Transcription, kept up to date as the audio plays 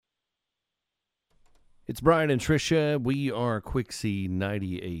It's Brian and Tricia. We are Quixie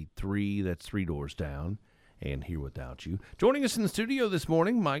 98.3. That's 3 doors down and Here Without You. Joining us in the studio this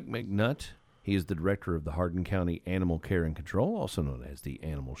morning, Mike McNutt. He is the director of the Hardin County Animal Care and Control, also known as the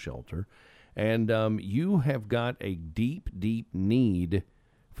Animal Shelter. And you have got a deep, deep need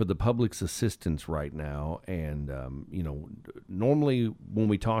for the public's assistance right now. And, normally when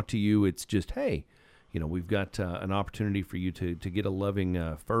we talk to you, it's just, hey, we've got an opportunity for you to get a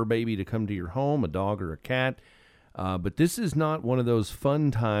loving fur baby to come to your home, a dog or a cat. But this is not one of those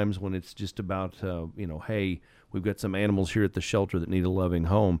fun times when it's just about, hey, we've got some animals here at the shelter that need a loving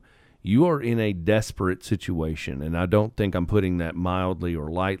home. You are in a desperate situation, and I don't think I'm putting that mildly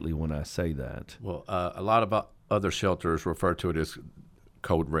or lightly when I say that. Well, a lot of other shelters refer to it as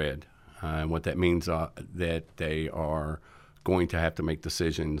code red. And what that means that they are going to have to make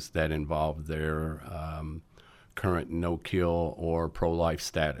decisions that involve their current no-kill or pro-life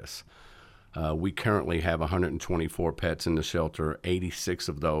status. We currently have 124 pets in the shelter. 86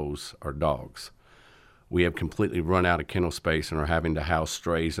 of those are dogs. We have completely run out of kennel space and are having to house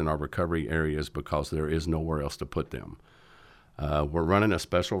strays in our recovery areas because there is nowhere else to put them. We're running a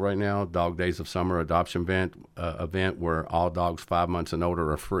special right now, Dog Days of Summer adoption event where all dogs 5 months and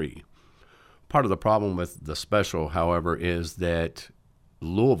older are free. Part of the problem with the special, however, is that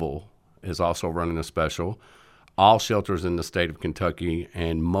Louisville is also running a special. All shelters in the state of Kentucky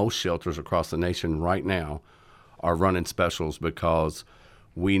and most shelters across the nation right now are running specials because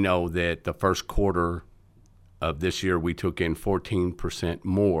we know that the first quarter of this year we took in 14%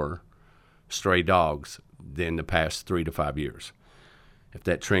 more stray dogs than the past 3 to 5 years. If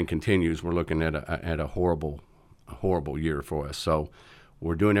that trend continues, we're looking at a horrible year for us. So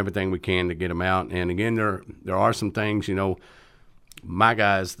we're doing everything we can to get them out. And again, there are some things, my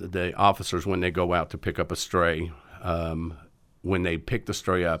guys, the officers, when they go out to pick up a stray, when they pick the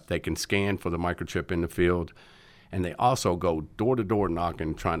stray up, they can scan for the microchip in the field. And they also go door to door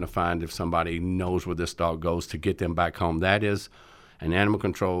knocking, trying to find if somebody knows where this dog goes to get them back home. That is an animal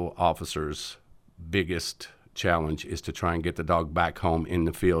control officer's biggest challenge, is to try and get the dog back home in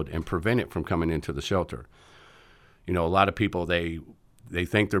the field and prevent it from coming into the shelter. A lot of people, they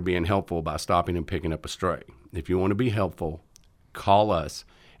think they're being helpful by stopping and picking up a stray. If you want to be helpful, call us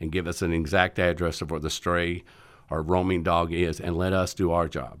and give us an exact address of where the stray or roaming dog is and let us do our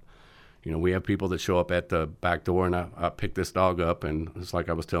job. We have people that show up at the back door, and I pick this dog up, and it's like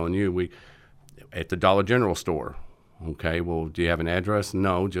I was telling you, at the Dollar General store. Okay, well, do you have an address?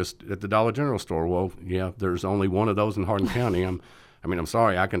 No, just at the Dollar General store. Well, yeah, there's only one of those in Hardin County. I'm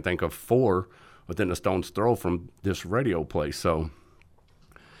sorry, I can think of 4 within a stone's throw from this radio place. So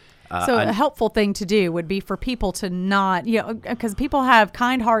a helpful thing to do would be for people to not, because people have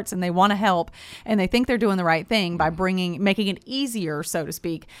kind hearts and they want to help and they think they're doing the right thing by making it easier, so to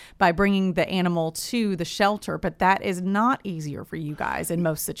speak, by bringing the animal to the shelter. But that is not easier for you guys in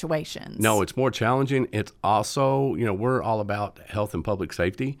most situations. No, it's more challenging. It's also, we're all about health and public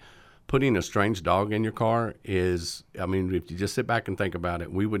safety. Putting a strange dog in your car is, if you just sit back and think about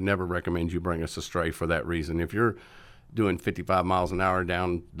it, we would never recommend you bring us a stray for that reason. If you're doing 55 miles an hour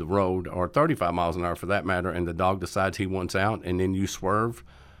down the road, or 35 miles an hour for that matter, and the dog decides he wants out, and then you swerve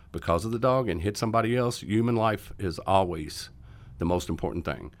because of the dog and hit somebody else, human life is always the most important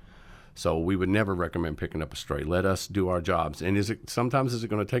thing. So we would never recommend picking up a stray. Let us do our jobs. And sometimes is it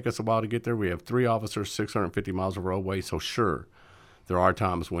going to take us a while to get there? We have 3 officers, 650 miles of roadway, so sure, there are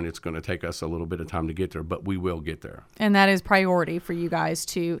times when it's going to take us a little bit of time to get there, but we will get there. And that is priority for you guys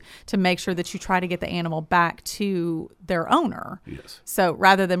to make sure that you try to get the animal back to their owner. Yes. So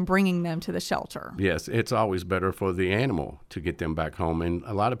rather than bringing them to the shelter. Yes, it's always better for the animal to get them back home. And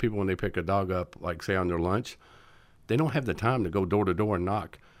a lot of people, when they pick a dog up, like say on their lunch, they don't have the time to go door to door and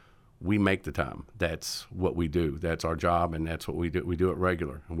knock. We make the time. That's what we do. That's our job, and that's what we do. We do it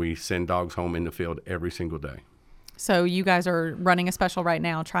regular. We send dogs home in the field every single day. So you guys are running a special right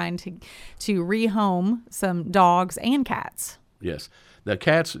now trying to rehome some dogs and cats. Yes. The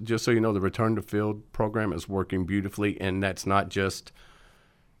cats, just so you know, the Return to Field program is working beautifully, and that's not just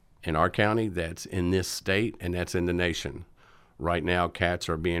in our county, that's in this state, and that's in the nation. Right now, cats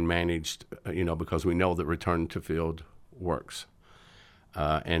are being managed, because we know that Return to Field works.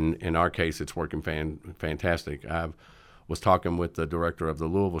 And in our case, it's working fantastic. Was talking with the director of the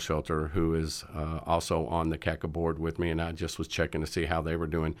Louisville shelter, who is also on the CACA board with me, and I just was checking to see how they were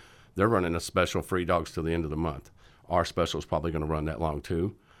doing. They're running a special free dogs till the end of the month. Our special is probably going to run that long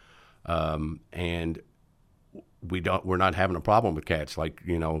too, and we're not having a problem with cats. Like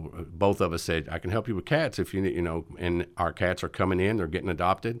both of us said, I can help you with cats if you need, and our cats are coming in, they're getting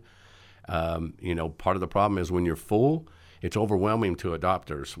adopted. Part of the problem is when you're full It's overwhelming to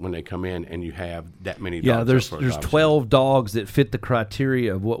adopters when they come in and you have that many dogs. Yeah, up there's for adoption. 12 dogs that fit the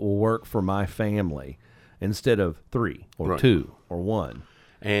criteria of what will work for my family instead of 3 or Right. 2 or 1.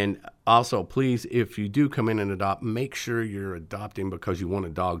 And also, please, if you do come in and adopt, make sure you're adopting because you want a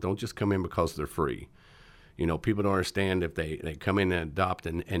dog. Don't just come in because they're free. You know, people don't understand if they come in and adopt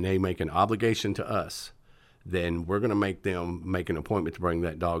and they make an obligation to us, then we're going to make them make an appointment to bring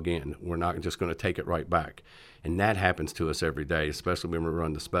that dog in. We're not just going to take it right back. And that happens to us every day, especially when we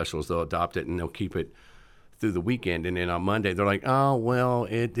run the specials. They'll adopt it and they'll keep it through the weekend. And then on Monday, they're like, oh, well,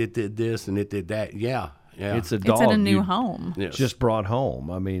 it did this and it did that. Yeah. It's a dog It's in a new you home. Yes. just brought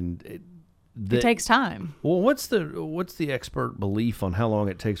home. I mean, It takes time. Well, what's the expert belief on how long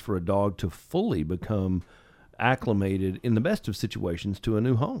it takes for a dog to fully become acclimated, in the best of situations, to a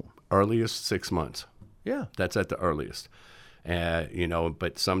new home? Earliest 6 months. Yeah. That's at the earliest. You know,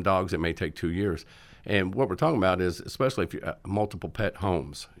 but some dogs, it may take 2 years. And what we're talking about is, especially if you multiple pet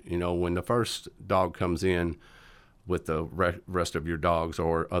homes, you know, when the first dog comes in with the rest of your dogs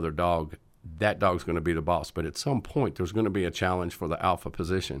or other dog, that dog's going to be the boss. But at some point, there's going to be a challenge for the alpha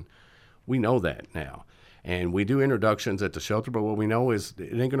position. We know that now. And we do introductions at the shelter, but what we know is it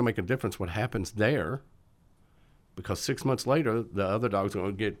ain't going to make a difference what happens there, because 6 months later, the other dog's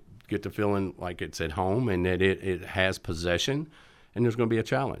going to get to feeling like it's at home and that it has possession, and there's going to be a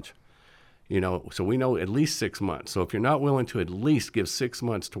challenge. You know, so we know at least 6 months. So if you're not willing to at least give 6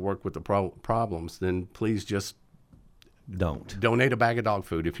 months to work with the problems, then please just Don't. donate a bag of dog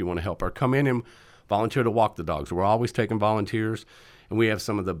food if you want to help, or come in and volunteer to walk the dogs. We're always taking volunteers, and we have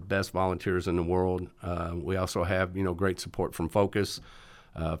some of the best volunteers in the world. We also have, you know, great support from Focus,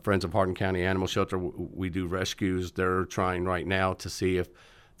 Friends of Hardin County Animal Shelter. We do rescues. They're trying right now to see if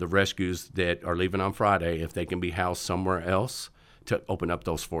the rescues that are leaving on Friday, if they can be housed somewhere else to open up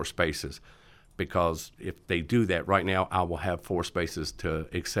those 4 spaces. Because if they do that right now, I will have 4 spaces to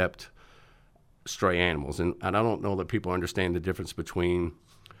accept stray animals. And I don't know that people understand the difference between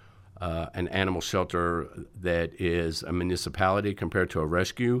an animal shelter that is a municipality compared to a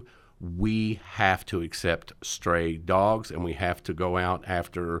rescue. We have to accept stray dogs, and we have to go out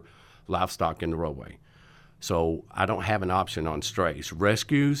after livestock in the roadway. So I don't have an option on strays.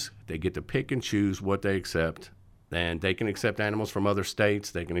 Rescues, they get to pick and choose what they accept. And they can accept animals from other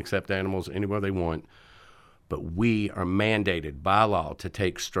states. They can accept animals anywhere they want. But we are mandated by law to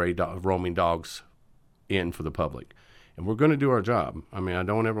take stray roaming dogs in for the public. And we're going to do our job. I mean, I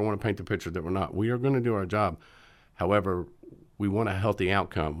don't ever want to paint the picture that we're not. We are going to do our job. However, we want a healthy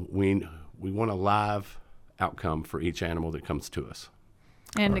outcome. We want a live outcome for each animal that comes to us.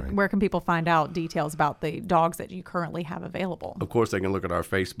 And where can people find out details about the dogs that you currently have available? Of course, they can look at our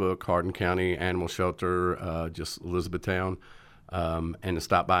Facebook, Hardin County Animal Shelter, just Elizabethtown, and to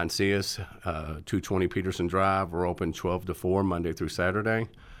stop by and see us, 220 Peterson Drive. We're open 12 to 4, Monday through Saturday.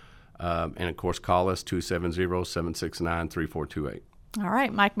 And, of course, call us, 270-769-3428. All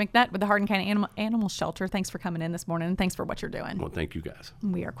right. Mike McNutt with the Hardin County Animal Shelter. Thanks for coming in this morning, and thanks for what you're doing. Well, thank you, guys.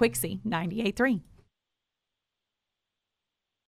 We are Quixie 98.3.